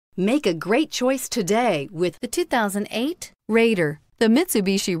Make a great choice today with the 2008 Raider. The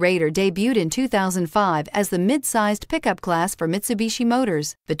Mitsubishi Raider debuted in 2005 as the mid-sized pickup class for Mitsubishi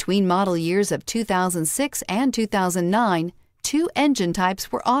Motors. Between model years of 2006 and 2009, 2 engine types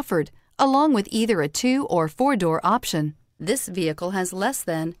were offered, along with either a 2- or 4-door option. This vehicle has less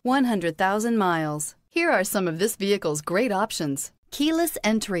than 100,000 miles. Here are some of this vehicle's great options: keyless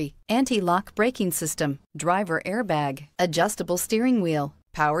entry, anti-lock braking system, driver airbag, adjustable steering wheel,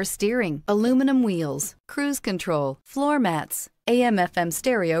 power steering, aluminum wheels, cruise control, floor mats, AM/FM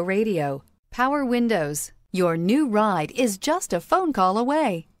stereo radio, power windows. Your new ride is just a phone call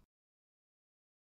away.